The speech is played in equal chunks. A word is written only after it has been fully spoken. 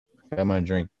Got my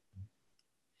drink.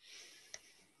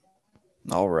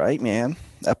 All right, man.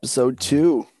 Episode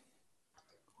 2.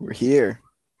 We're here.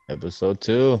 Episode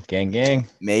 2. Gang, gang.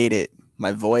 Made it.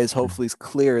 My voice hopefully is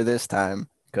clearer this time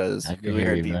because I can we hear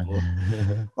heard you, people.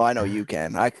 man. Well, I know you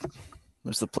can.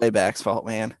 It's the playback's fault,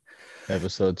 man.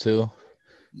 Episode 2.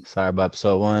 Sorry about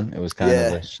episode 1. It was kind of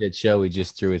Yeah, a shit show. We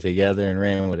just threw it together and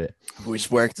ran with it. we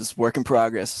just worked. It's work in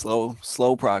progress.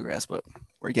 Slow progress, but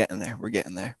we're getting there. We're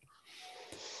getting there.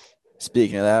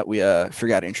 Speaking of that, we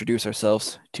forgot to introduce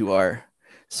ourselves to our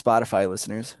Spotify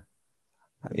listeners.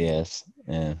 Yes.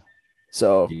 And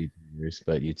So YouTubers,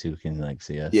 but you two can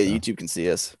see us. yeah, So YouTube can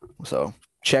see us. So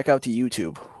check out the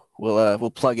YouTube. We'll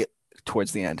plug it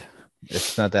towards the end.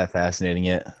 it's not that fascinating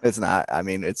yet. It's not. I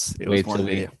mean, it was Wait one till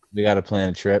video. we got to plan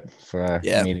a trip for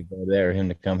Yeah. me to go there or him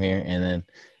to come here, and then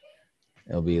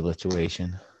it'll be a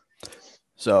situation.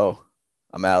 So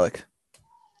I'm Alec,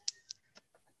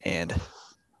 and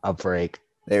I'll break.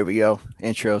 there we go.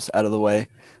 Intros out of the way.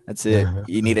 That's it.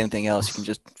 You need anything else, you can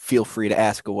just feel free to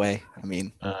ask away. I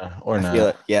mean, Or I not. feel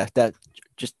it. Yeah, that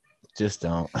Just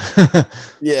don't.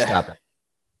 yeah. Stop it.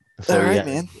 All So right, yeah,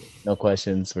 man. no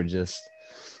questions. We're just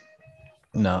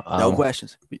no. No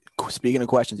questions. Speaking of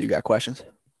questions, you got questions?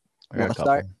 I You got a want to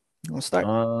start? couple. You want to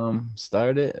start?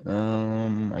 Start it.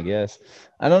 I guess.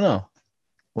 I don't know.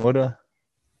 What I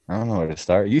don't know where to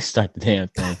start. You start the damn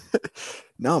thing.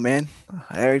 No, man.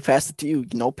 I already passed it to you.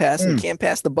 No passing. You Mm. can't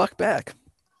pass the buck back.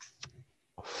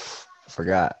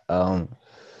 Forgot. A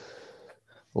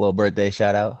little birthday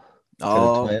shout out to the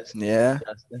Oh, twins, yeah.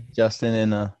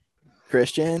 Justin and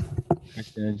Christian.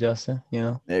 Christian and Justin. You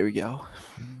know There we go.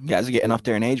 You guys are getting up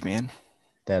there in age, man.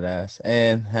 that ass.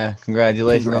 And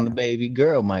congratulations on Congrats. the baby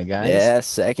girl, my guys. Yeah,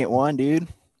 second one, dude.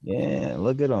 Yeah,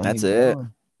 look at them. That's it.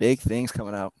 Big things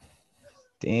coming out.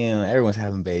 Damn, everyone's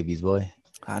having babies, boy.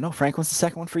 I know Franklin's the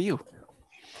second one for you.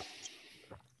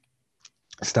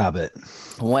 Stop it.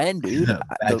 When, dude?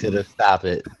 Back to the stop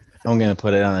it. I'm gonna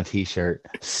put it on a t-shirt.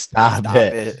 Stop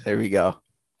it. it. There we go.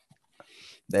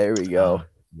 There we go.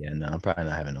 Yeah, no, I'm probably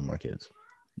not having no more kids.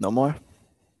 No more.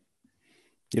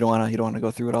 You don't want to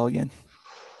go through it all again.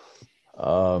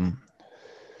 I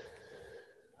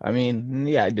mean,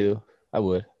 yeah, I do. I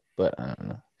would, but I don't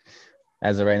know.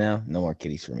 As of right now, no more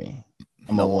kitties for me.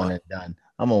 I'm No a more. one and done.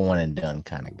 I'm a one and done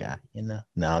kind of guy, you know.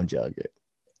 No, I'm joking.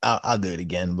 I'll do it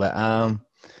again, but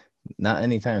not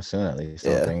anytime soon. At least I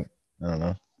Yeah. don't think. I don't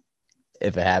know.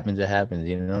 If it happens, it happens.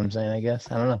 You know what I'm saying? I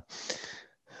guess I don't know.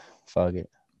 Fuck it.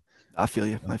 I feel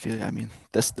you. I mean,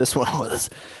 this one was.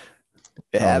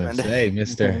 It I was happened. gonna say,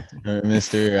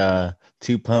 Mister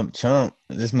Two Pump Chump.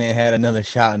 This man had another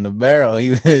shot in the barrel. He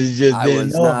was just I didn't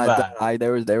was know not. about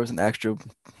it. There was an extra.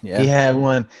 Yeah. He had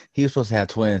one. He was supposed to have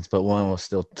twins, but one was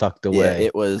still tucked Yeah. away.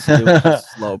 It was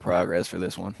slow progress for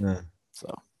this one. Yeah.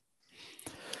 So.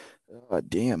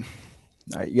 Damn.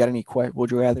 All right. You got any would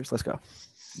you rather's? Let's go.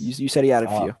 You said he had a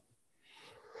few.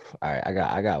 All right,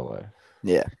 I got one.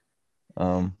 Yeah.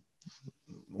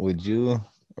 Would you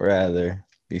rather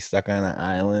be stuck on an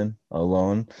island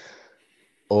alone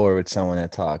or with someone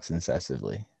that talks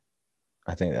incessantly?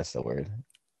 I think that's the word.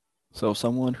 So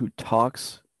someone who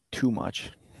talks too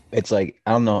much. It's like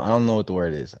I don't know what the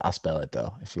word is. I'll spell it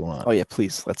though if you want. Oh yeah,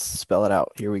 please. Let's spell it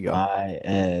out. Here we go.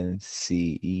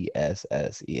 Incessently.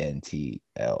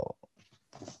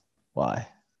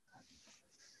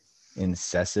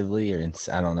 Incessively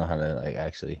I don't know how to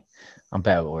actually. I'm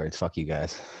bad with words. Fuck you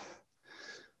guys.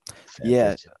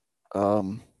 Yeah. I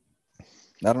don't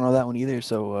know that one either.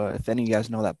 So if any of you guys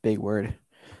know that big word,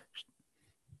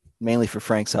 mainly for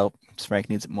Frank's help, because Frank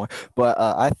needs it more. But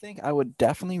I think I would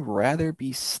definitely rather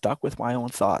be stuck with my own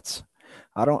thoughts.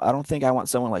 I don't think I want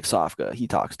someone like Sofka. He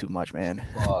talks too much, man.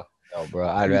 Fuck no, bro.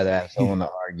 I'd rather have someone to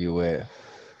argue with.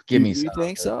 Give me You some.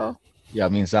 think so? Yeah,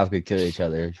 me and South could kill each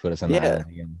other if you put us on the Yeah. island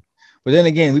again. But then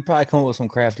again, we probably come up with some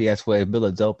crafty ass way, build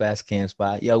a dope ass camp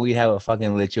spot. Yo, we have a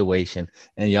fucking situation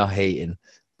and y'all hating.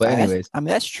 But anyways, I mean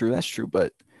that's true. That's true.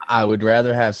 But I would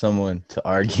rather have someone to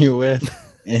argue with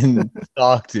and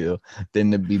talk to than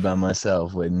to be by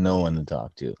myself with no one to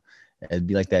talk to. It'd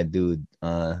be like that dude in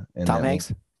Tom that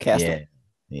Hanks, Cast. Yeah.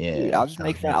 Yeah. Dude, I'll just Tom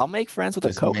make friends. Hanks. I'll make friends with a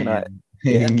This coconut. man.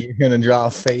 Yeah. You're gonna draw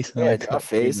a face on Yeah, a draw a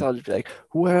face. coconut. I'll just be like,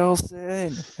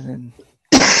 Wilson, and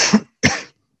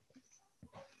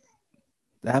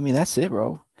then I mean that's it,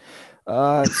 bro.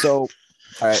 So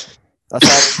all right,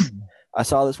 I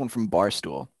saw this one from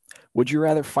Barstool. Would you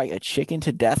rather fight a chicken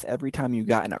to death every time you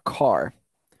got in a car,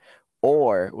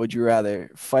 or would you rather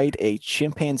fight a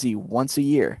chimpanzee once a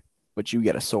year, but you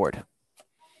get a sword?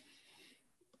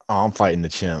 Oh, I'm fighting the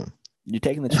chimp. You're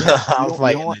taking the chimp. You I'm don't.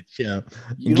 You don't fighting want. the chimp.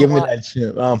 You don't Give me want. that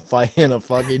chimp. I'm fighting a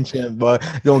fucking chimp, bro.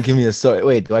 Don't give me a sword.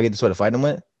 Wait, do I get the sword to fight him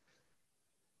with?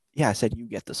 Yeah, I said you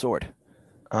get the sword.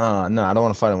 No, I don't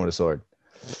want to fight him with a sword.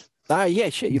 Yeah,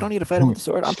 shit. You don't need to fight him with the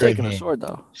sword. I'm Straight taking the hand. sword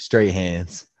though. Straight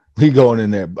hands. We going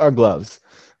in there. Our gloves.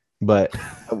 But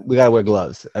we gotta wear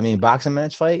gloves. I mean, boxing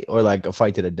match fight or like a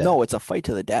fight to the death. No, it's a fight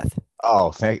to the death.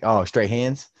 Straight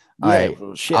hands. All Yeah, right,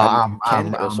 well, shit. I mean, you can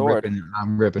I'm have a sword.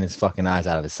 I'm ripping his fucking eyes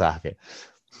out of his socket.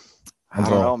 I'm I don't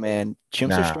going, know, man.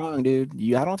 Chimps are nah, strong, dude.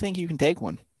 I don't think you can take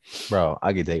one. bro.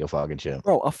 I could take a fucking chimp.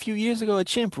 Bro, a few years ago, a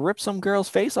chimp ripped some girl's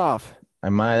face off.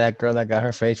 Am I that girl that got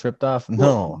her face ripped off?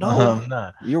 Well, No, no, I'm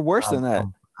not. you're worse than that.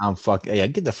 I'm fucking. Yeah,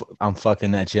 I'm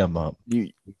fucking that chimp up.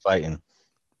 You We fighting.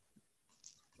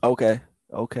 okay,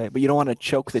 okay, but you don't want to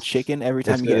choke the chicken every It's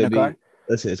time you get in gonna a car. be.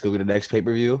 Listen, let's go to the next pay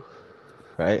per view.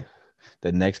 Right,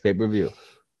 the next pay per view.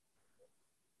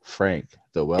 Frank,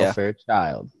 the Yeah, welfare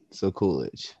child, so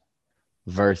Coolidge,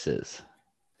 versus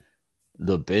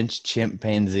the bench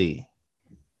chimpanzee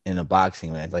in a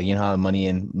boxing match. Like you know how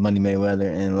Money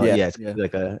Mayweather and like yeah, yeah, it's yeah,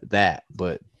 like a that,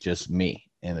 but just me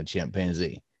and a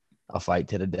chimpanzee. A fight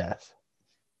to the death.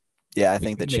 yeah. I We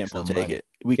think the can make chimp will some take money. it.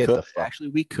 We Get could the fuck actually.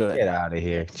 We could. get out of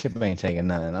here. Chip ain't taking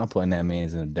nothing. I'm putting that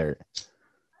man's in the dirt.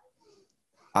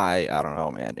 I don't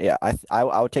know, man. Yeah,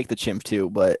 I would take the chimp too,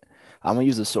 but I'm gonna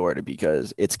use the sword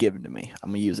because it's given to me.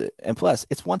 I'm gonna use it, and plus,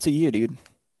 it's once a year, dude.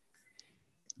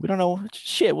 We don't know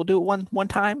shit. We'll do it one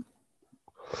time.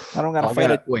 I don't gotta I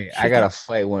fight a gotta wait. I gotta chicken.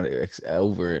 fight one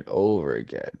over and over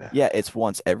again. Yeah, it's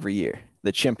once every year.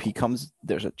 The chimp, he comes.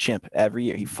 There's a chimp every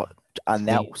year. He fought on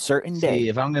that See, certain day.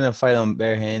 if I'm gonna fight him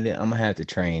barehanded, I'm gonna have to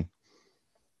train.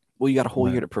 Well, you got a whole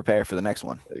year to prepare for the next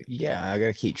one. Yeah, I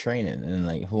gotta keep training. And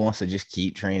like, who wants to just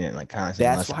keep training like constantly?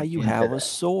 That's Unless why I'm you into have a that.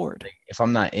 sword. Like, if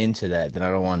I'm not into that, then I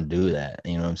don't want to do that.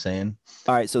 You know what I'm saying?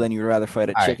 All right, so then you'd rather fight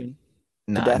a All right, chicken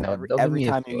to nah, death no, every don't give every me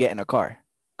a time you sword. get in a car.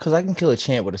 Cause I can kill a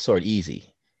champ with a sword easy.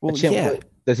 A Well, champ, yeah.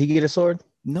 does he get a sword?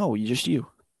 No, you just you.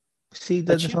 See, A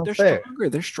that's chimp, not they're fair. stronger.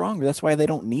 They're stronger. That's why they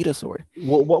don't need a sword.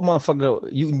 What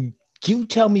motherfucker? You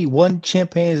tell me one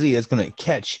chimpanzee that's gonna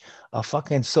catch a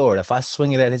fucking sword if I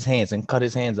swing it at his hands and cut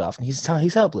his hands off. He's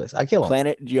helpless. I kill him.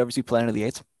 Planet, do you ever see Planet of the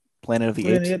Apes? Planet of the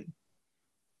Apes?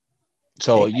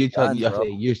 So They had guns, bro.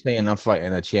 you're saying I'm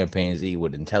fighting a chimpanzee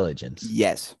with intelligence.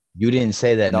 Yes. You didn't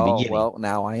say that in the No, beginning. well,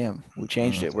 now I am. We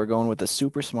changed it. Mm, We're going with the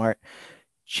super smart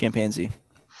chimpanzee.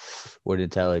 with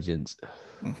intelligence.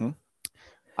 Hmm.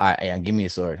 All right, yeah, give me a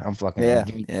sword. I'm fucking Yeah,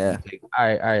 give me. yeah.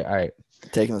 All right.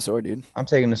 Taking the sword, dude. I'm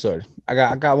taking the sword. I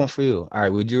got one for you. All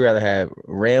right. Would you rather have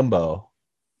Rambo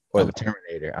or the Okay.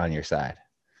 Terminator on your side?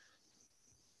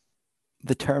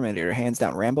 The Terminator, hands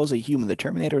down. Rambo's a human. The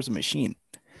Terminator is a machine.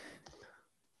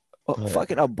 Oh, But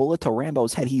fucking a bullet to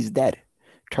Rambo's head, he's dead.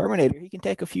 Terminator, he can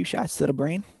take a few shots to the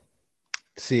brain.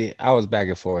 see, I was back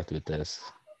and forth with this.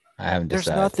 I haven't There's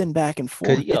decided. nothing back and Cause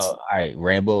forth. It's all right,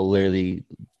 Rambo literally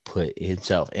put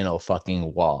himself in a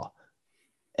fucking wall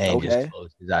and just okay.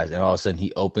 closed his eyes, and all of a sudden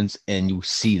he opens and you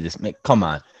see this. Man, come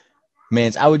on,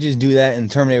 man! I would just do that, and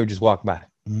Terminator would just walk by.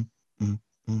 Mm.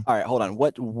 All right, hold on.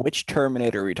 Which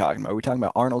Terminator are we talking about? Are we talking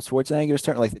about Arnold Schwarzenegger's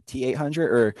turn, like the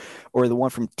T-800, or the one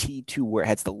from T2 where it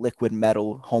has the liquid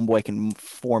metal homeboy can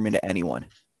form into anyone?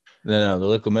 No, the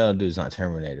liquid metal dude's not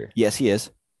Terminator. Yes, he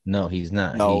is. No, he's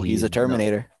not. No, he's a No,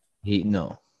 Terminator. he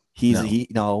no He's no. he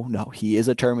no no he is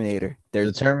a Terminator. The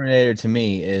There's Terminator to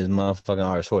me is motherfucking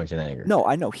Arnold Schwarzenegger. no,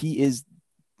 I know he is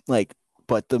like,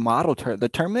 but the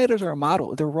Terminators are a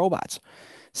model. They're robots.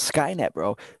 Skynet,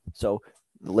 bro. So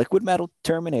the liquid metal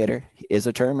Terminator is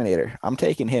a Terminator. I'm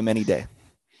taking him any day.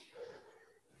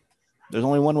 There's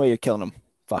only one way you're killing him. I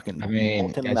Fucking mean,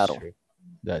 molten that's metal. true.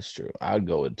 That's true. I'd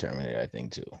go with Terminator, I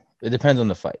think too. It depends on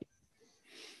the fight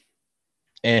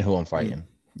and who I'm Mm. fighting.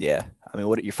 Yeah. I mean,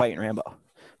 what you're fighting Rambo.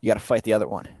 You got to fight the other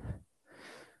one.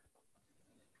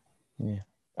 Yeah.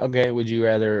 Okay. Would you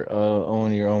rather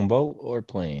own your own boat or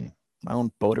plane? My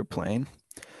own boat or plane.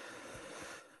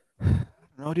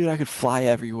 No, dude, I could fly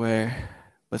everywhere.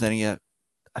 But then again,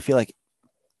 I feel like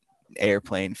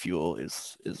airplane fuel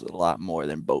is a lot more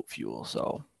than boat fuel.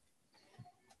 So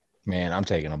Man, I'm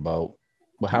taking a boat.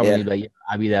 But how yeah, many like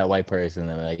I'd be that white person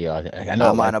that like yo, I know a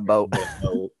I'm white on a person boat. with a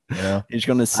boat, you know? You're just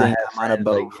gonna I sing have "I'm on a friends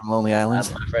like boat" from Lonely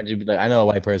Islands. my friends would be like, I know a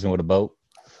white person with a boat.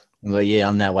 I'm like, yeah,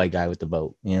 I'm that white guy with the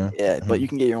boat, you know? Yeah, but you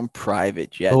can get your own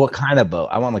private But jet. what kind of boat?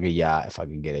 I want like a yacht if I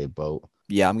could get a boat.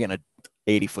 Yeah, I'm getting a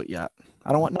 80-foot yacht.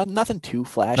 I don't want nothing too Nothing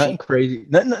flashy. crazy.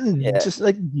 Nothing Yeah, just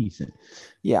like decent.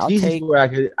 yeah, I'll Jesus take where I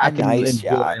a can nice enjoy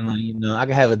yacht. and like, I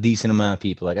can have a decent amount of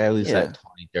people. Like I at least Yeah, have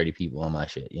 20, 30 people on my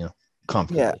shit, yeah.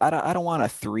 comfortably. I don't want a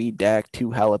 3 deck, 2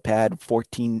 helipad,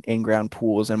 14 in ground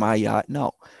pools in my yacht.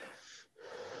 No,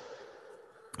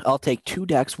 I'll take 2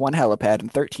 decks, 1 helipad,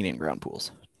 and 13 in-ground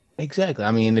pools. Exactly.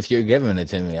 I mean, if you're giving it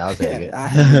to me, I'll take it.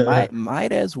 I mean,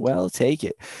 might as well take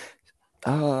it.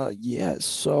 Yeah.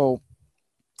 So,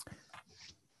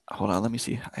 hold on. Let me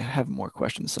see. I have more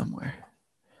questions somewhere.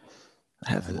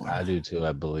 I have more. I do too,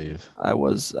 I believe. I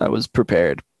was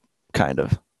prepared, kind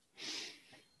of.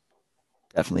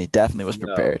 Definitely was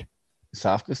prepared.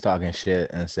 Safka's talking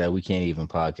shit and said we can't even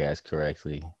podcast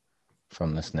correctly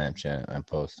from the Snapchat I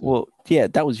posted. Well, yeah,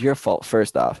 that was your fault.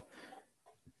 First off,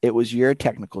 it was your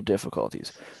technical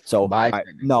difficulties. So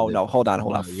no, hold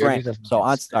on, Frank. So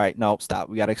all right, no, stop.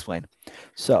 We gotta explain.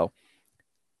 So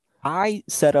I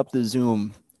set up the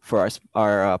Zoom for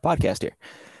our podcast here,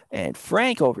 and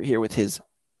Frank over here with his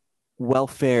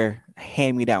welfare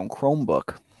hand-me-down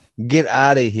Chromebook. Get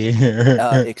out of here.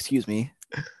 Excuse me.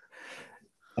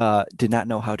 Did not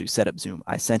know how to set up Zoom.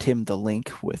 I sent him the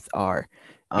link with our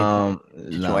no.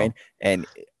 join, and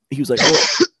he was like,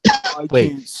 "Oh, I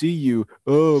can't see you.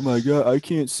 Oh my god, I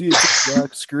can't see it. It's a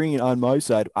black screen on my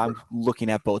side." I'm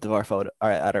looking at both of our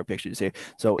at our pictures here.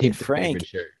 So Peep if Frank,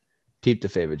 Peep the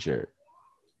favorite shirt.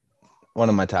 One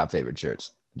of my top favorite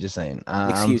shirts. Just saying.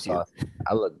 Excuse you.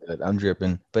 I look good. I'm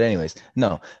dripping. But anyways,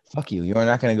 no, fuck you. You're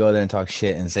not gonna go there and talk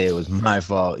shit and say it was my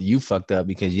fault. You fucked up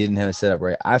because you didn't have it set up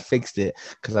right. I fixed it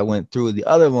because I went through the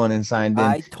other one and signed in.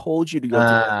 I told you to go through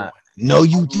the other one. No,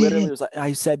 you didn't.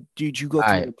 I said, "Did you go All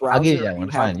through right, the browser?" I'll give you that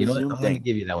one. Fine. You know what? I'm gonna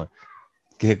give you that one.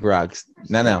 Kick rocks.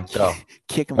 No, go.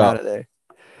 Kick him out of there.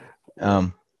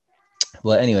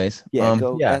 Well, anyways,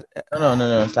 go. Yeah.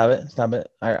 No, stop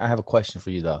it. I have a question for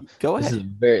you though. Go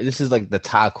ahead. This is like the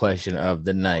top question of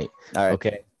the night. All right.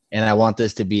 Okay. And I want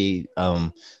this to be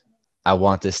the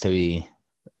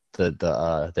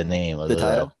name of the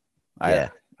title. Yeah.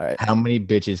 All right. How many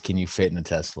bitches can you fit in a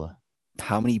Tesla?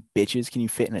 How many bitches can you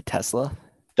fit in a Tesla?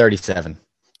 37.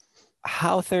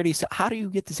 How 30? How do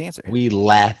you get this answer? We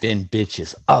lapping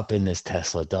bitches up in this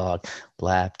Tesla, dog.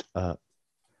 Lapped up.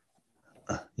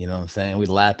 You know what I'm saying? We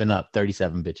lapping up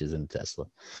 37 bitches in a Tesla.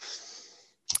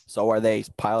 So are they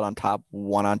piled on top,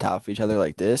 one on top of each other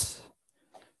like this?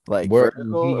 Like we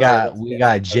got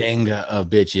Jenga of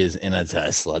bitches in a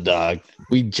Tesla, dog.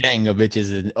 We Jenga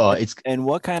bitches in it's. And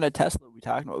what kind of Tesla are we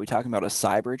talking about? Are we talking about a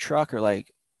cyber truck or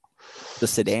like the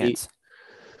sedans?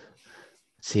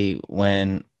 See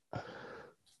when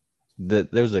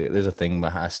there's a thing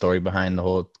behind a story behind the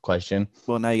whole question.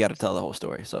 Well, now you got to tell the whole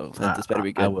story, so this better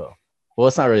be good. I will. Well,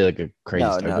 it's not really like a crazy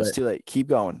story. No, it's too late. Keep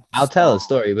going. I'll tell a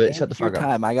story, but shut the fuck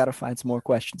up. I got to find some more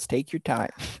questions. Take your time.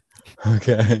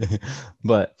 Okay.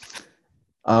 But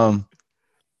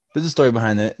there's a story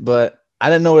behind it, but I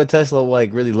didn't know what a Tesla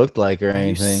like really looked like or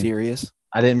anything. Are you serious?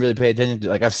 I didn't really pay attention to,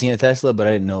 like, I've seen a Tesla, but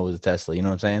I didn't know it was a Tesla, you know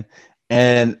what I'm saying?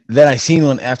 And then I seen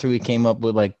one after we came up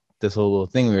with like this whole little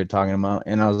thing we were talking about,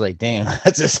 and I was like, damn,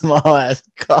 that's a small ass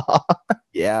car.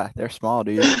 Yeah, they're small,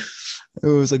 dude. It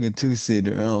was like a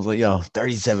 2-seater, and I was like, yo,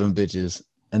 37 bitches.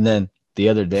 And then the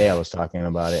other day I was talking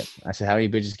about it. I said, how many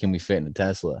bitches can we fit in a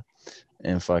Tesla?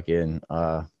 And fucking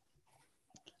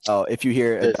if you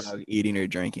hear a dog eating or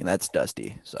drinking, that's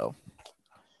Dusty. So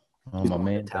my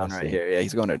man town Dusty. Right here. Yeah,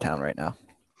 he's going to town right now.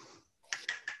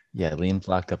 Yeah, Liam's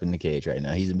locked up in the cage right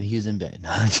now. He's in bed. No,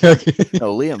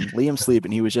 Liam's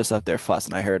sleeping. He was just up there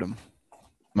fussing. I heard him.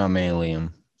 My man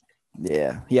Liam.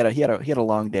 Yeah, he had a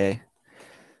long day,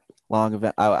 long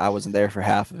event. I wasn't there for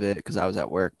half of it because I was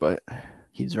at work, but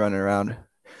he's running around.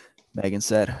 Megan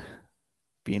said,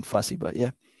 being fussy, but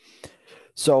yeah.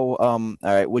 So, all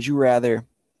right. Would you rather,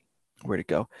 where'd it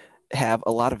go? Have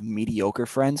a lot of mediocre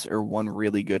friends or one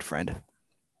really good friend?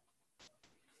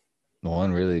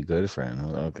 One really good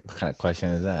friend. What kind of question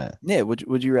is that? Yeah.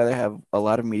 Would you rather have a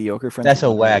lot of mediocre friends? That's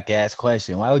a whack ass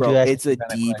question. Why would you ask? It's a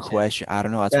deep question. I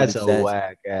don't know. That's a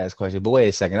whack ass question. But wait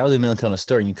a second. I was in the middle of telling a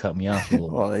story and you cut me off.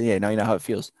 Well, yeah. Now you know how it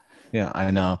feels. Yeah,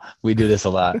 I know. We do this a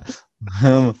lot.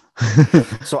 So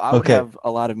I would have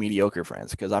a lot of mediocre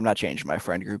friends because I'm not changing my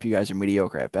friend group. You guys are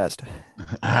mediocre at best.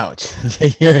 Ouch.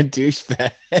 You're a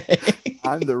douchebag.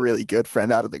 I'm the really good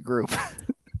friend out of the group.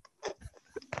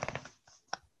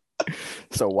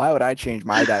 So why would I change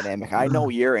my dynamic? I know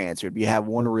your answer would be have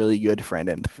one really good friend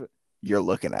and you're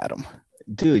looking at him.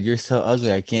 Dude, you're so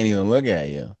ugly. I can't even look at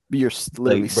you. You're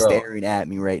literally staring at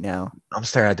me right now. I'm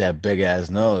staring at that big ass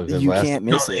nose. You can't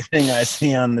miss it. Thing I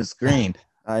see on the screen.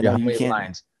 I know you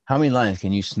can't. How many lines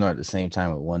can you snort at the same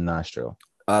time with one nostril?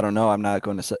 I don't know. I'm not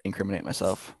going to incriminate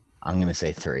myself. I'm going to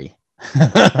say 3.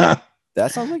 That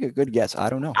sounds like a good guess. I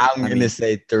don't know. I'm going to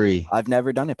say 3. I've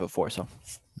never done it before, so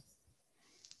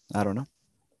I don't know.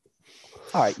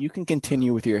 All right, you can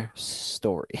continue with your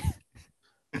story.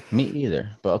 Me either,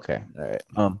 but okay. All right.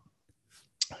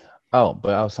 Oh,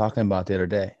 but I was talking about the other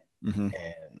day, Mm-hmm.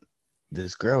 and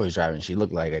this girl was driving. She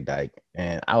looked like a dyke,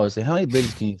 and I was like, "How many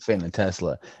bitches can you fit in a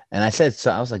Tesla?" And I said,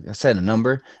 "So I was like, I said a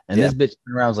number, and Yeah. this bitch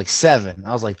turned around was like 7.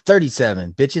 I was like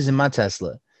 37 bitches in my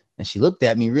Tesla, and she looked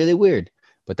at me really weird.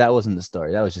 But that wasn't the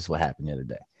story. That was just what happened the other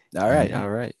day. All And right. All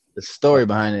right. the What? story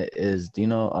behind it is, do you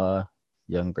know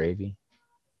Young Gravy?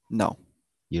 No,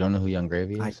 You don't know who Young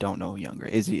Gravy I is? don't know Younger.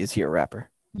 Is he a rapper?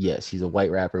 Yes, he's a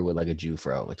white rapper with like a Jew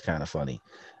fro. It's kind of funny.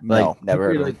 Like No, never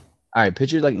heard picture of him. like all right,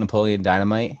 picture like Napoleon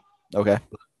Dynamite Okay.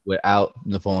 without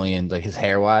Napoleon, like his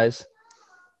hair wise.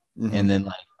 Mm-hmm. And then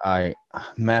like all right,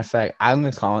 matter of fact, I'm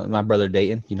gonna call it my brother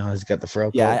Dayton. You know how he's got the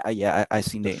fro Yeah, coat, I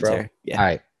seen the Dayton's fro. All hair. Yeah.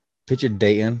 right, picture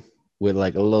Dayton with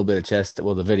like a little bit of chest.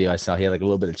 Well, the video I saw, he had like a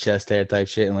little bit of chest hair type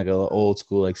shit and like a old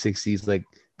school like 60s like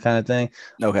kind of thing.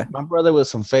 Okay. My brother with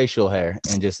some facial hair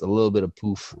and just a little bit of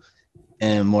poof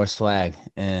and more swag.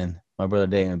 And my brother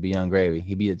Dayton would be on gravy.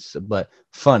 He'd be but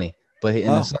funny. But in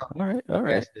the Oh, song, all right. All he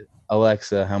right. asked it,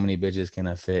 Alexa, how many bitches can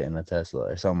I fit in a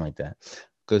Tesla or something like that.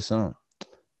 Good song.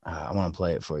 I want to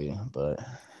play it for you, but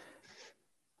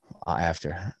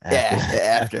after,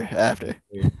 Yeah. After. After.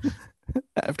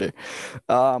 After.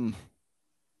 Um.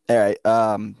 All right.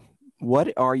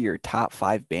 What are your top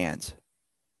 5 bands?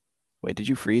 Wait, did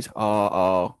you freeze?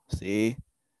 Oh. See,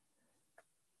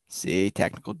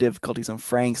 technical difficulties on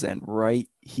Frank's end right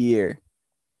here.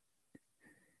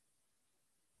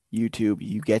 YouTube,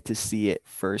 you get to see it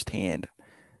firsthand.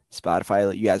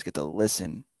 Spotify, you guys get to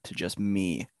listen to just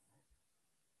me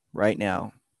right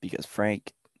now because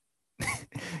Frank,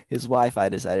 his Wi-Fi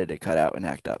decided to cut out and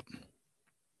act up.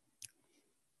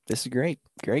 This is great.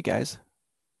 Great, guys.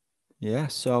 Yeah,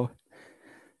 so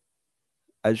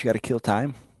I just got to kill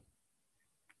time.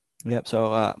 Yep.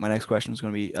 So my next question is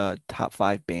going to be top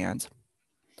 5 bands.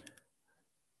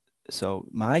 So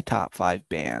my top 5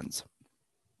 bands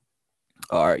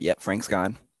are, yep, Frank's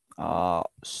gone.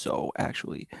 So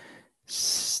actually,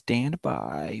 stand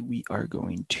by. We are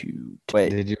going to wait.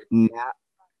 Did you?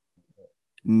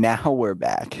 Now we're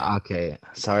back. Okay,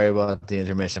 sorry about the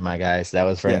intermission, my guys. That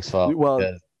was Yeah. Frank's fault. Well,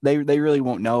 Because, they really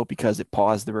won't know because it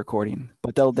paused the recording,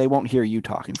 but they won't hear you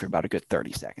talking for about a good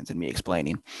 30 seconds and me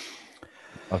explaining.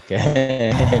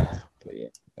 okay, but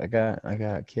yeah, I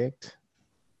got kicked.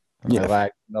 I Yeah,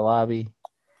 lagged in the lobby.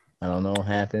 I don't know what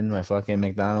happened. My fucking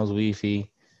McDonald's Wi-Fi.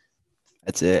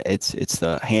 that's it. It's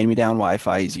the hand-me-down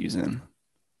Wi-Fi he's using.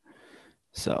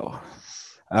 So, all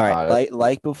right, Uh,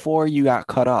 like before you got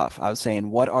cut off, I was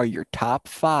saying, what are your top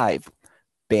 5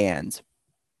 bands?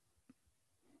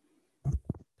 Top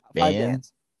five band.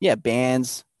 bands. Yeah,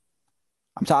 bands.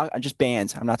 I'm talking just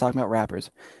bands. I'm not talking about rappers.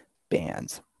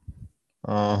 Bands.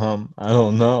 I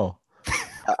don't know.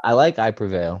 I like I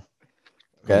Prevail.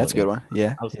 Okay, Who that's a good one.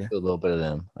 Yeah, I listened yeah. to a little bit of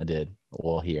them. I did.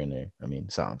 Well, here and there. I mean,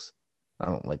 songs. I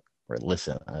don't like or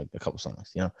listen. I like a couple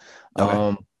songs.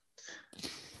 Okay.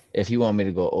 If you want me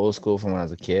to go old school from when I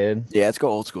was a kid, Yeah, let's go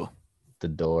old school. The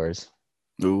Doors.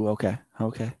 Ooh, okay.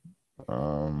 Okay.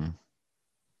 Um,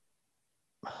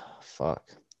 fuck.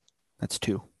 That's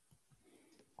 2.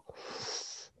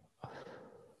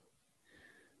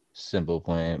 Simple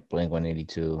Plan, Blink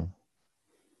 182.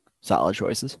 Solid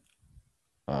choices.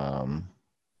 Um,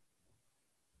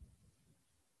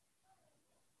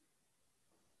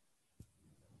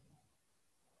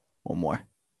 One more.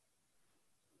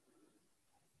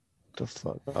 the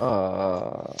fuck.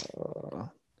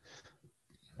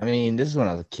 I mean, this is when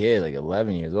I was a kid, like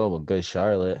 11 years old, but Good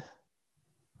Charlotte.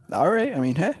 All right. I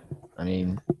mean, hey, I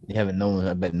mean, you haven't known,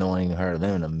 I bet no one even heard of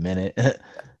them in a minute. I don't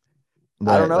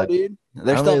But know, like, dude. I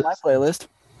They're don't still really on my listen.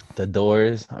 playlist. The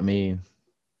Doors. I mean,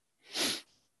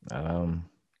 um,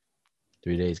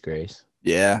 3 Days Grace.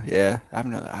 Yeah, yeah. I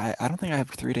don't think I have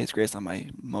 3 Days Grace on my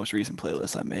most recent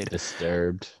playlist I made.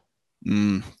 Disturbed.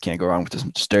 Can't go wrong with this.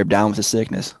 Disturbed Down with the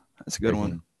Sickness. That's a good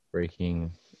one.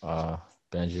 Breaking.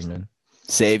 Benjamin.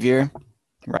 Savior,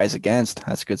 Rise Against.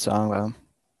 That's a good song.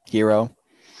 Hero.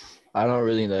 I don't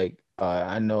really like.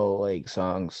 I know like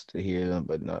songs to hear them,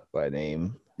 but not by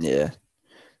name Yeah.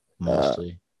 Uh,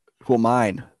 mostly. well,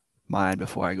 mine.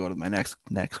 Before I go to my next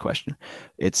question,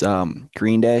 it's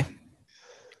Green Day,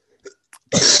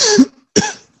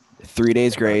 3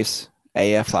 Days Grace,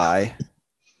 AFI.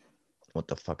 What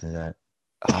the fuck is that?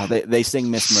 They sing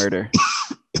Miss Murder.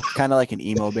 Kind of like an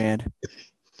emo band.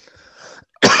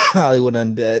 Hollywood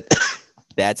Undead.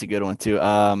 That's a good one too.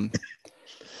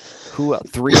 Who else?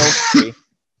 303.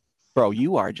 Bro,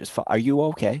 are you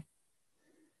okay?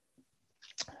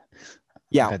 I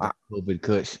Yeah, got that COVID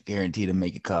Kush guaranteed to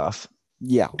make you cough.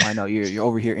 yeah, I know you're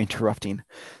over here interrupting.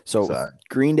 So Sorry.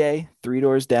 Green Day, Three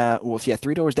Doors Down. Well, yeah,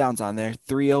 Three Doors Down's on there.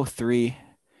 303,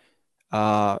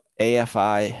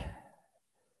 AFI,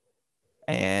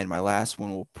 And my last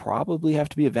one will probably have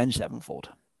to be Avenged Sevenfold.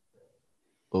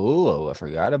 Oh, I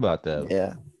forgot about that.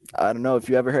 Yeah. I don't know if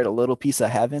you ever heard A Little Piece of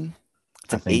Heaven.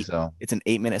 I think so. It's an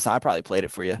 8-minute song. I probably played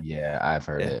it for you. Yeah, I've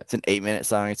heard Yeah. it. It's an 8-minute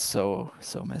song. It's so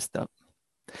messed up.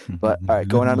 But all right,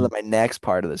 going on to my next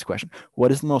part of this question.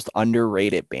 What is the most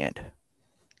underrated band?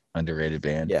 Underrated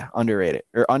band. Yeah, underrated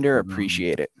or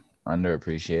underappreciated.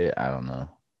 Underappreciated. I don't know.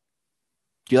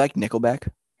 Do you like Nickelback?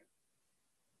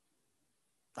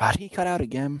 Did he cut out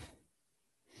again?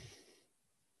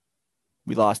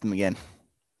 We lost him again.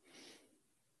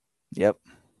 Yep.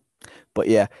 But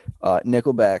yeah,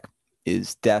 Nickelback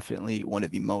is definitely one of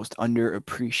the most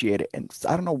underappreciated, and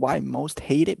I don't know why most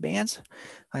hated bands.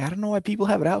 Like, I don't know why people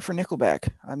have it out for Nickelback.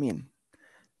 I mean,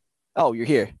 oh, you're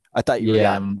here. I thought you were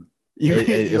Yeah, gone.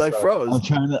 You like froze.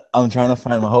 I'm trying to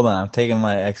find my. Hold on, I'm taking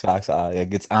my Xbox out.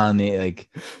 Like it's on the like,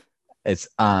 it's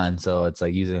on, so it's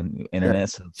like using internet.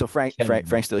 So Frank's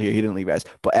still here. He didn't leave, guys.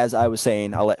 But as I was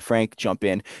saying, I'll let Frank jump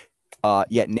in.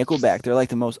 Yet Nickelback, they're like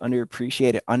the most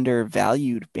underappreciated,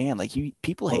 undervalued band. Like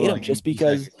people hate them just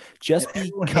because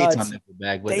everyone hates on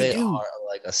Nickelback, but they do. are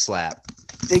like a slap.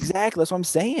 Exactly, that's what I'm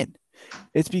saying.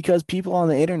 It's because people on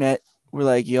the internet were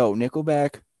like, "Yo,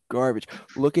 Nickelback, garbage.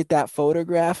 Look at that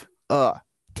photograph.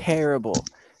 Terrible.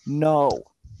 No."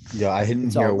 Yo, I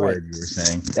didn't hear a word you were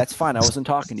saying. That's fine. I wasn't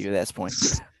talking to you at this point.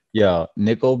 Yo,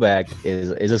 Nickelback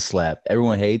is a slap.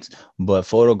 Everyone hates, but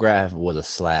Photograph was a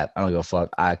slap. I don't give a fuck.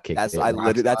 I kicked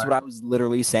it. That's what I was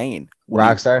literally saying.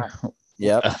 Rockstar,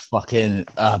 yep, a fucking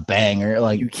banger.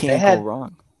 Like you can't go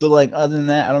wrong. But like other than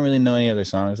that, I don't really know any other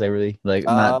songs. I really like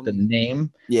not the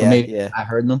name. Yeah, maybe yeah. I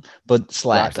heard them, but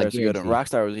slap. Rockstar's good.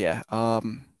 Rockstar was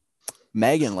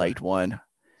Megan liked one.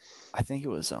 I think it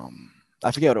was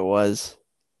I forget what it was.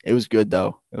 It was good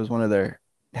though. It was one of their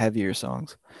heavier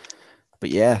songs. But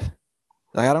yeah,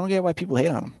 like I don't get why people hate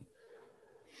on them.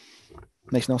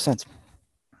 Makes no sense.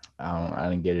 I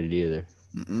didn't get it either.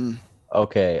 Mm-mm.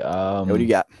 Okay. What do you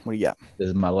got? This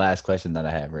is my last question that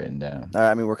I have written down. All right,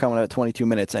 I mean, we're coming at 22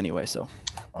 minutes anyway, so.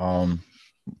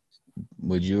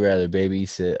 Would you rather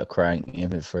babysit a crying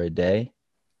infant for a day,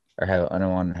 or have an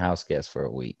unwanted house guest for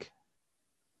a week?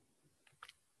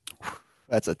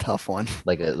 That's a tough one.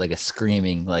 Like a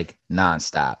screaming, like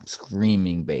nonstop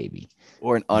screaming baby,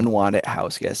 or an unwanted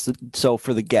house guest. So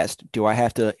for the guest, do I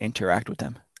have to interact with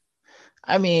them?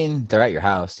 I mean, they're at your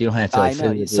house. You don't have to I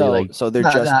know. So they're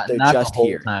just the whole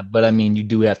here. time. But I mean, you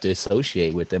do have to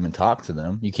associate with them and talk to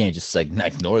them. You can't just like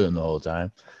ignore them the whole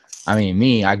time. I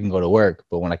mean, I can go to work,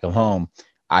 but when I come home,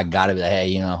 I gotta be like,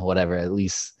 hey, whatever. At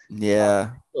least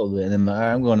yeah. I'm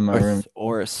going to my room.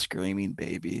 Or a screaming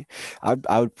baby.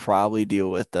 I would probably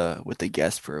deal with the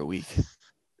guest for a week.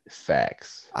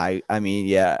 Facts. I mean,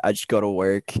 yeah. I just go to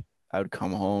work. I would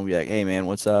come home, be like, "Hey, man,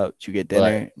 what's up? Did you get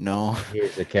dinner?" But no.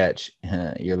 Here's the catch: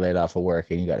 you're laid off of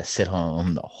work, and you got to sit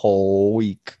home the whole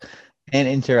week and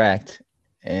interact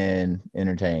and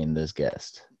entertain this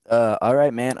guest. All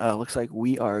right, man. Looks like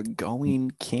we are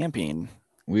going camping.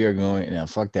 We are going now.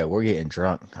 Fuck that. We're getting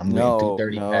drunk. I'm getting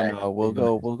 230 back. No. We'll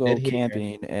go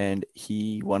camping, and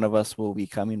one of us will be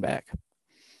coming back.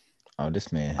 Oh,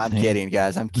 this man. I'm kidding,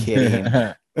 guys. I'm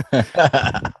kidding.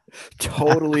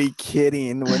 Totally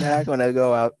kidding. We're not gonna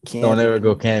go out camping. Don't ever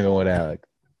go camping with Alec.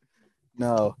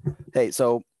 No. Hey,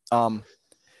 so all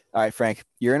right, Frank,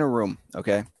 you're in a room,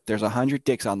 okay? There's 100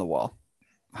 dicks on the wall.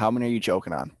 How many are you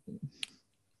joking on?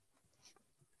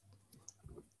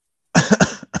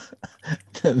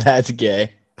 That's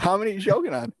gay. How many are you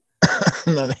joking on?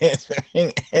 I'm not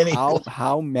answering any.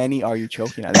 How many are you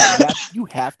choking on? You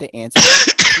have to answer.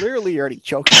 Clearly, you're already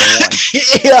choking on one.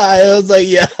 Yeah, I was like,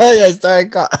 yeah, I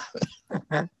started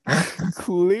coughing.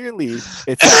 Clearly,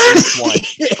 it's one.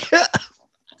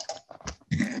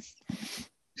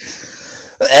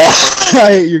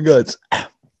 I hate your guts.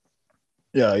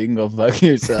 Yeah, you can go fuck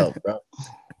yourself, bro.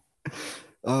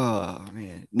 Oh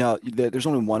man, no, there's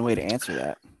only one way to answer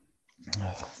that.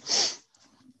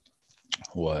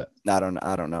 What? I don't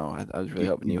know. I was really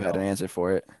hoping you had an answer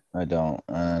for it. I don't,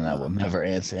 and I will never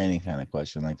answer any kind of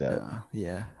question like that.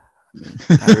 Yeah,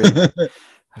 I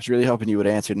was really hoping you would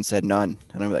have answered and said none,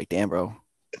 and I'm like, damn, bro,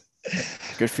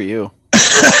 good for you.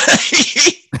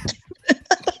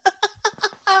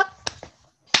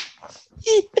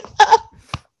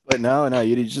 But no,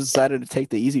 you just decided to take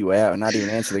the easy way out and not even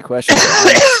answer the question. So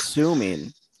I'm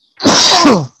assuming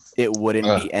it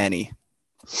wouldn't be any.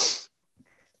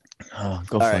 Oh,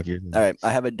 go fuck you. All right,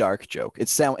 I have a dark joke.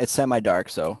 It's semi-dark,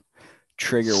 so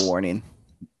trigger warning.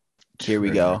 Here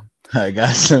we go. I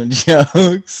got some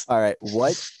jokes. All right,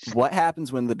 what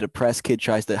happens when the depressed kid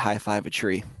tries to high five a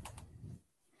tree?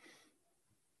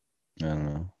 I don't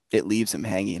know. It leaves him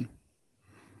hanging.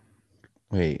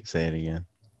 Wait, say it again.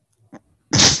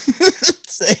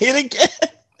 Say it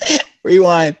again.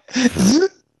 Rewind.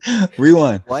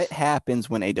 Rewind. What happens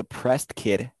when a depressed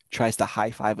kid tries to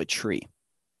high five a tree?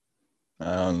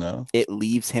 I don't know. It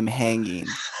leaves him hanging.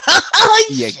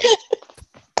 Yeah.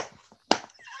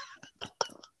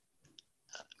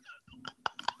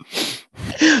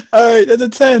 All right, that's a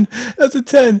 10. That's a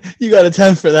 10. You got a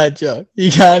 10 for that joke.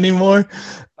 You got any more?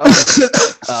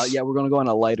 Yeah, we're gonna go on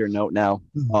a lighter note now.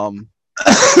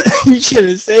 You should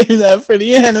have saved that for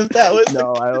the end if that was.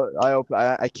 No, I hope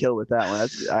I kill with that one.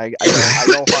 I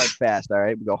go hard fast. All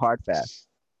right, we go hard fast.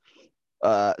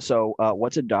 So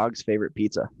what's a dog's favorite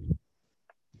pizza?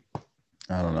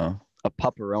 I don't know. A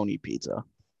pepperoni pizza.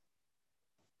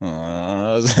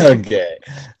 That was okay.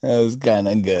 That was kind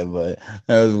of good, but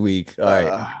that was weak. All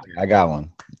right, I got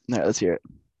one. All right, let's hear it.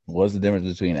 What's the difference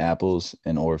between apples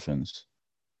and orphans?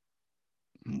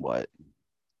 What?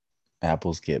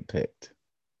 Apples get picked.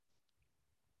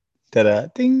 Ta-da!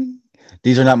 Ding.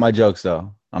 These are not my jokes,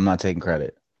 though. I'm not taking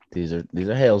credit. These are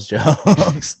Hale's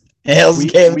jokes. Hale's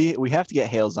we have to get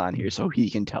Hales on here so he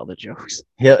can tell the jokes.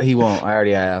 He won't. I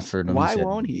already asked for him. Why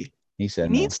won't he? He said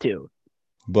he needs to.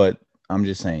 But I'm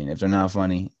just saying, if they're not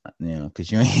funny,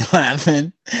 because you ain't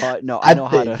laughing. No, I know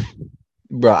how to.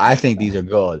 Bro, I think these are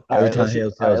gold. Every time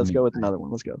Hales tells me. Let's go with another one.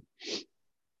 Let's go.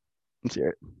 Let's hear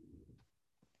it.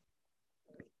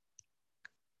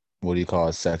 What do you call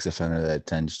a sex offender that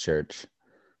attends church?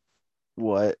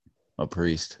 What? A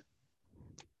priest.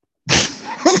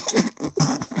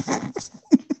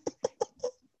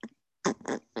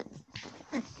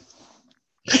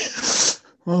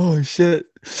 Oh shit!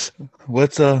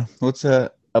 What's a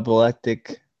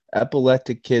epileptic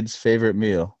kid's favorite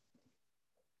meal?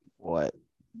 What?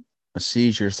 A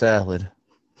seizure salad.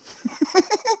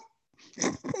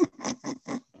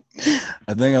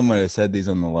 I think I might have said these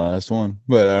on the last one,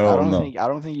 but I don't know. I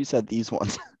don't think you said these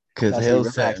ones. Because Hale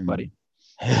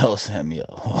sent me a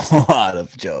lot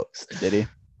of jokes. Did he?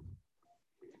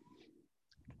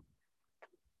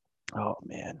 Oh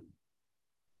man.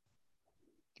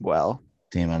 Well.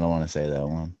 Damn, I don't want to say that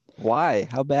one. Why?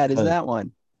 How bad is that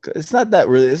one? It's not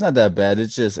that bad.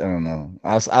 It's just I don't know.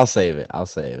 I'll save it. All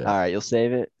right, you'll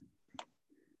save it.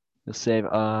 You'll save.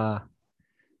 I'm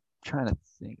trying to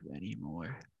think of any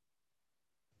more.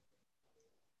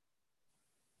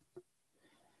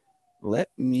 Let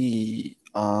me.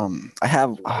 I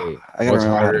have. I gotta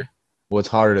remember. What's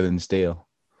harder than steel?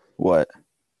 What?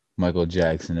 Michael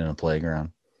Jackson in a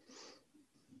playground.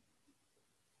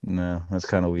 No, that's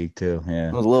kind of weak too. Yeah,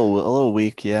 it was a little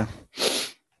weak. Yeah.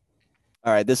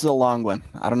 All right, this is a long one.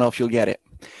 I don't know if you'll get it.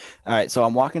 All right, so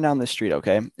I'm walking down the street,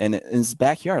 okay, and in his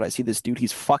backyard, I see this dude.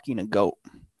 He's fucking a goat.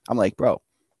 I'm like, bro,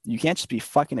 you can't just be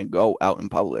fucking a goat out in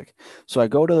public. So I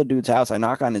go to the dude's house. I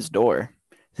knock on his door.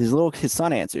 His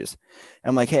son answers.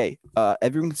 I'm like, hey,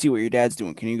 everyone can see what your dad's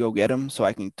doing. Can you go get him so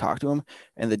I can talk to him?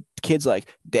 And the kid's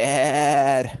like,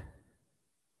 Dad,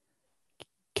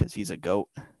 because he's a goat.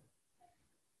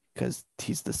 Because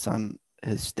he's the son.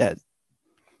 His dad.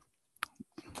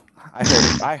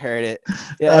 I heard it.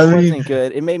 Yeah, it wasn't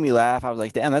good. It made me laugh. I was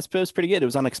like, damn, that was pretty good. It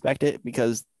was unexpected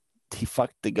because he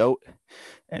fucked the goat,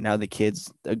 and now the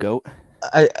kid's a goat.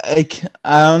 I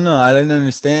don't know. I didn't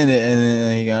understand it,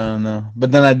 and I don't know.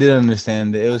 But then I did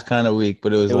understand it. It was kind of weak,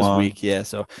 but it was long. Weak, yeah.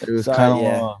 So it was kind of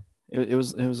long. It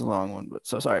was a long one, but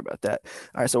so sorry about that.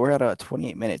 All right, so we're at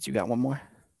 28 minutes. You got one more?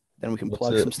 Then we can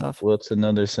plug some stuff. What's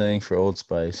another saying for Old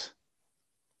Spice?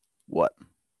 What?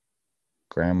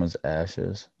 Grandma's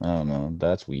ashes. I don't know.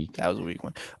 That's weak. That was a weak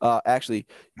one. Actually,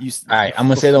 you. All right, I'm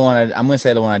gonna say the one I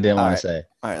didn't want to say.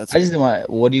 All right, I just didn't want.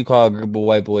 What do you call a group of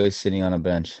white boys sitting on a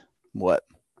bench? What?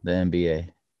 The NBA.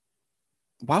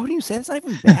 Why would you say that's not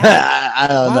even bad? I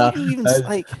don't know. Would you even,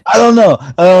 I don't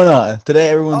know. Today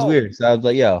everyone's weird, so I was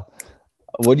like, "Yo,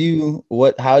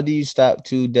 how do you stop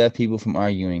two deaf people from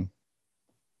arguing?"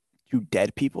 Two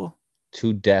dead people?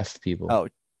 Two deaf people. Oh.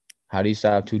 How do you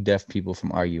stop two deaf people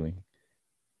from arguing?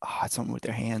 Oh, it's something with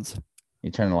their hands. You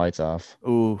turn the lights off.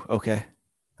 Ooh, okay.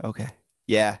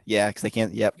 Yeah, because they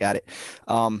can't. Yep, got it.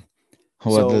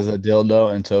 What does a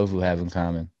dildo and tofu have in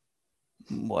common?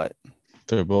 What?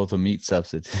 They're both a meat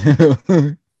substitute.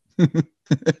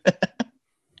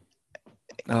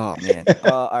 Oh man.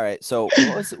 All right. So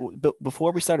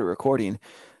before we started recording,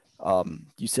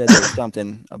 you said there was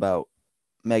something about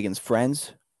Megan's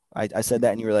friends. I said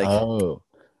that, and you were like, "Oh,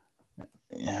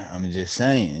 yeah." I'm just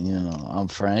saying. I'm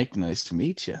Frank. Nice to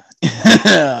meet you.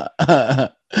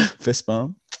 Fist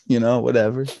bump.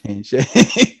 Whatever.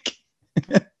 Handshake.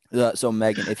 So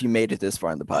Megan, if you made it this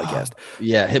far in the podcast,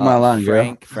 hit my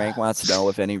line, Frank wants to know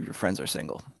if any of your friends are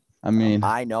single. I mean,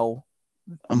 I know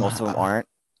Most of them aren't.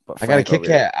 But I got a Frank Kit over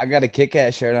here, Kat. I got a Kit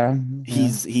Kat shirt on.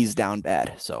 he's down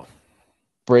bad. So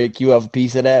Break you off a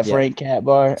piece of that yeah. Frank Cat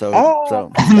bar. So Ah,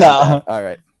 so he's down bad. no. All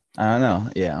right. I don't know.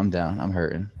 Yeah, I'm down. I'm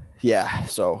hurting. Yeah.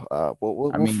 So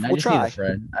I mean, I we'll just need a try.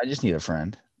 friend. I just need a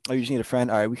friend. Oh, you just need a friend.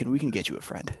 All right, we can get you a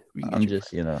friend. We can get I'm you a just,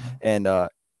 friend. And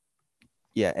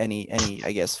yeah, any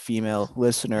I guess female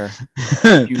listener,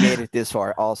 if you made it this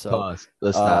far, also Pause.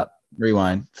 Let's uh stop.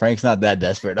 Rewind. Frank's not that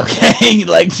desperate, okay?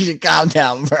 Like, you should calm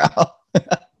down, bro.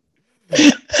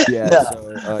 yeah, No, so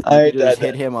you I could ain't that just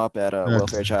hit him up at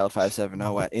desperate.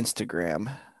 welfarechild570 at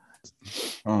Instagram.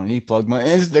 Oh, he plugged my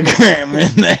Instagram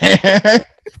in there.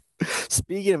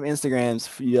 Speaking of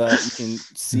Instagrams, you can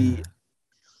see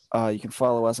you can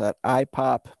follow us at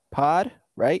iPop Pod,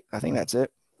 right? I think that's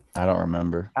it. I don't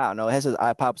remember. I don't know. It has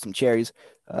I pop some cherries.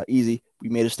 Easy. We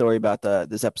made a story about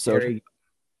this episode.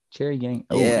 Cherry gang.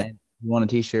 Oh, Yeah. and you want a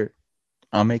t-shirt?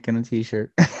 I'm making a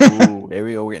t-shirt. Ooh, there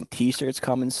we go. We're getting t-shirts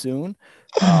coming soon.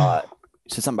 You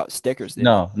said something about stickers, didn't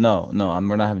you? No.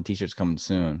 We're not having t-shirts coming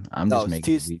soon. I'm No, just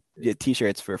it's making yeah,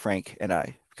 t-shirts for Frank and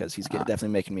I because he's definitely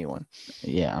making me one.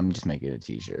 yeah, I'm just making a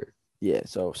t-shirt. Yeah.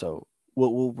 So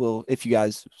we'll if you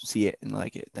guys see it and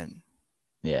like it, then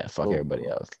Yeah, fuck everybody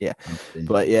else. Yeah.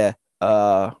 But yeah,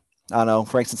 I don't know.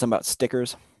 Frank said something about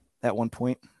stickers at one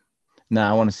point. Nah,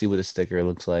 I want to see what a sticker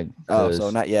looks like. Oh, so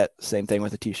not yet. Same thing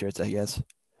with the t-shirts, I guess.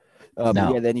 But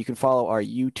No. yeah, then you can follow our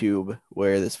YouTube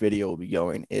where this video will be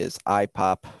going is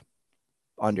ipop_pod.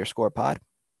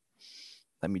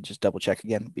 Let me just double check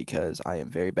again because I am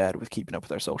very bad with keeping up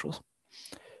with our socials.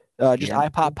 Just Yeah.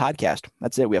 iPop podcast.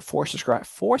 That's it. We have four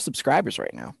subscribers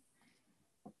right now.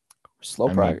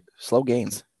 Slow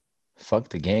gains. Fuck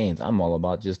the gains. I'm all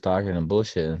about just talking and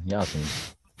bullshit. Y'all can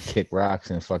kick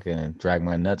rocks and fucking drag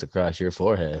my nuts across your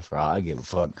forehead for all I give a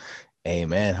fuck.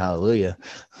 Amen. Hallelujah.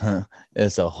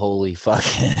 It's a holy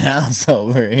fucking house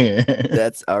over here.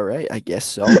 That's all right. I guess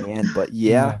so, man. But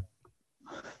yeah.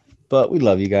 But we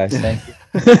love you guys. Thank you.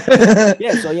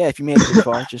 Yeah. So yeah, if you made it this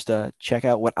far, just check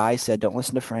out what I said. Don't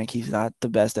listen to Frank. He's not the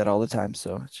best at all the time.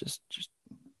 So it's just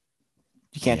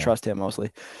you can't trust him mostly.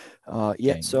 Yeah.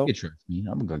 Gang, so you can trust me.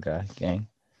 I'm a good guy, gang.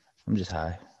 I'm just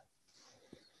high.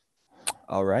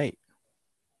 All right.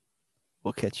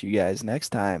 We'll catch you guys next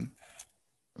time.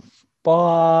 Bye.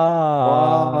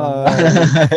 Bye.